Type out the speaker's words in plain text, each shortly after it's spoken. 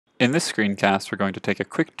In this screencast, we're going to take a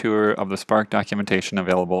quick tour of the Spark documentation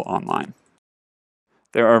available online.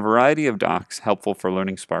 There are a variety of docs helpful for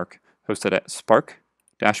learning Spark hosted at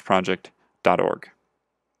spark-project.org.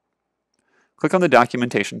 Click on the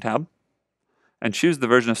Documentation tab and choose the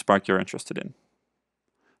version of Spark you're interested in.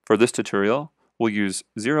 For this tutorial, we'll use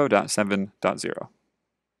 0.7.0.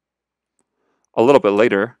 A little bit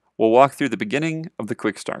later, we'll walk through the beginning of the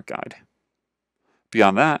Quick Start Guide.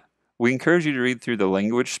 Beyond that, we encourage you to read through the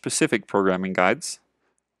language-specific programming guides,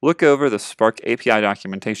 look over the Spark API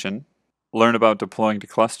documentation, learn about deploying to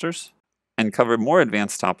clusters, and cover more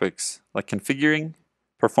advanced topics like configuring,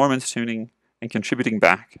 performance tuning, and contributing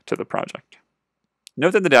back to the project.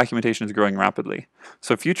 Note that the documentation is growing rapidly,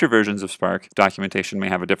 so future versions of Spark documentation may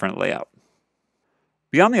have a different layout.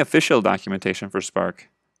 Beyond the official documentation for Spark,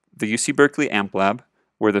 the UC Berkeley AMP Lab,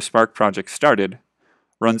 where the Spark project started,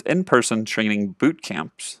 runs in-person training boot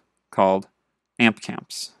camps called AMP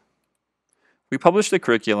Camps. We publish the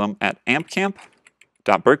curriculum at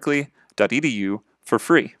ampcamp.berkeley.edu for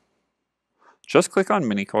free. Just click on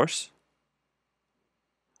Mini Course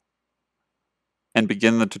and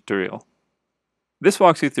begin the tutorial. This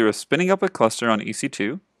walks you through spinning up a cluster on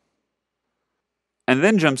EC2, and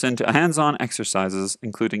then jumps into hands-on exercises,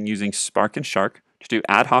 including using Spark and Shark to do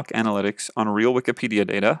ad hoc analytics on real Wikipedia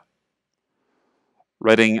data,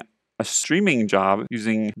 writing a streaming job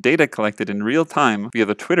using data collected in real time via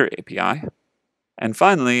the Twitter API, and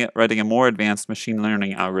finally, writing a more advanced machine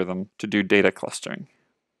learning algorithm to do data clustering.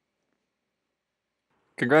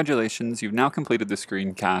 Congratulations, you've now completed the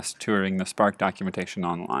screencast touring the Spark documentation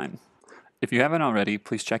online. If you haven't already,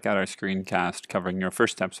 please check out our screencast covering your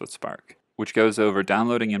first steps with Spark, which goes over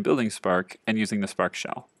downloading and building Spark and using the Spark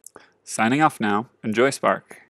shell. Signing off now, enjoy Spark!